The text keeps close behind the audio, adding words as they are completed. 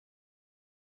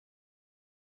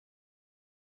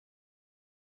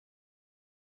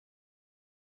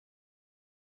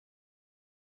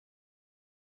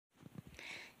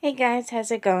Hey guys,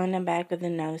 how's it going? I'm back with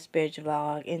another spiritual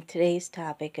vlog, and today's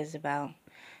topic is about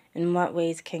in what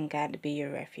ways can God be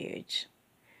your refuge?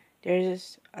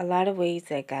 There's a lot of ways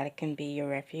that God can be your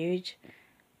refuge.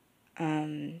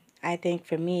 I think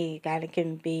for me, God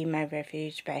can be my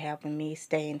refuge by helping me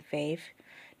stay in faith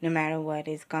no matter what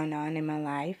is going on in my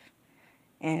life.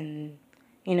 And,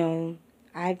 you know,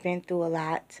 I've been through a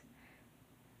lot,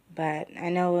 but I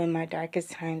know in my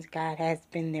darkest times, God has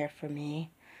been there for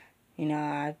me.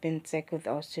 I've been sick with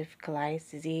ulcerative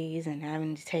colitis disease and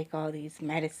having to take all these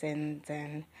medicines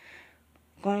and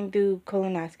going through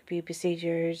colonoscopy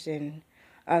procedures and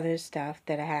other stuff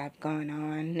that I have going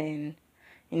on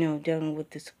and, dealing with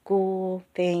the school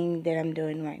thing that I'm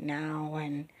doing right now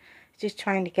and just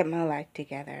trying to get my life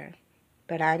together.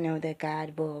 But I know that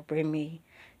God will bring me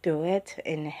through it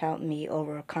and help me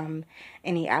overcome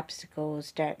any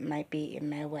obstacles that might be in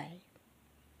my way.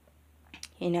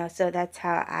 So that's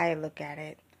how I look at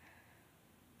it.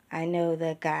 I know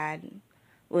that God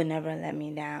will never let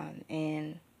me down,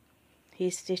 and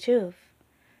He's the truth,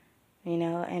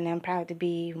 and I'm proud to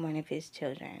be one of His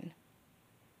children.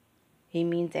 He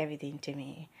means everything to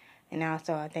me. And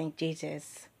also, I thank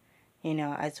Jesus,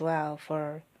 as well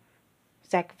for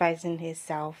sacrificing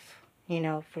Himself,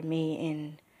 for me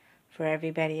and for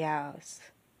everybody else.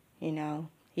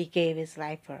 He gave His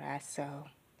life for us, so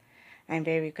I'm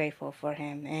very grateful for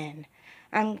Him, and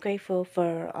I'm grateful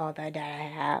for all that I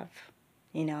have,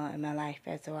 in my life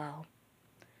as well,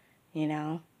 you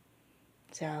know.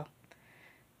 So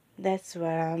that's what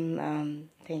I'm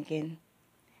thinking.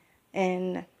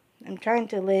 And I'm trying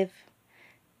to live,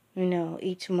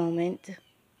 each moment,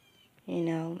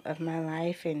 of my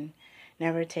life and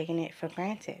never taking it for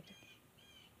granted.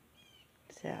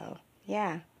 So,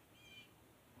 yeah.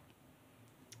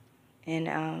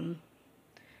 And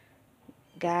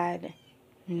God,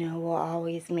 will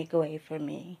always make a way for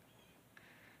me.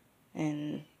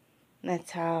 And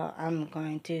that's how I'm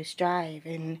going to strive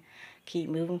and keep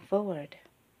moving forward.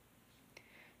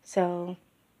 So,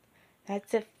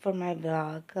 that's it for my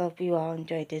vlog. I hope you all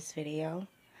enjoyed this video.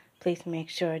 Please make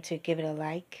sure to give it a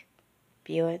like,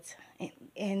 view it,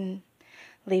 and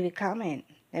leave a comment.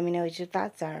 Let me know what your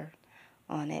thoughts are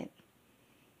on it.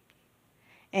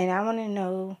 And I want to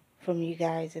know from you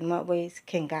guys, in what ways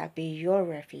can God be your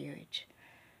refuge?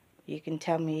 You can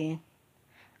tell me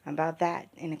about that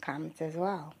in the comments as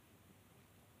well.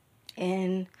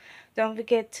 And don't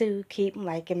forget to keep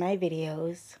liking my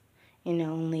videos,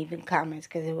 and leaving comments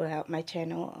because it will help my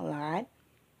channel a lot.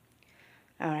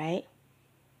 Alright?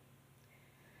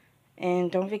 And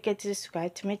don't forget to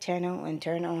subscribe to my channel and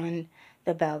turn on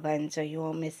the bell button so you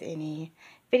won't miss any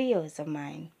videos of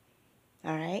mine.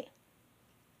 Alright?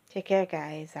 Take care,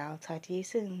 guys. I'll talk to you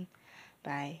soon.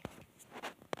 Bye.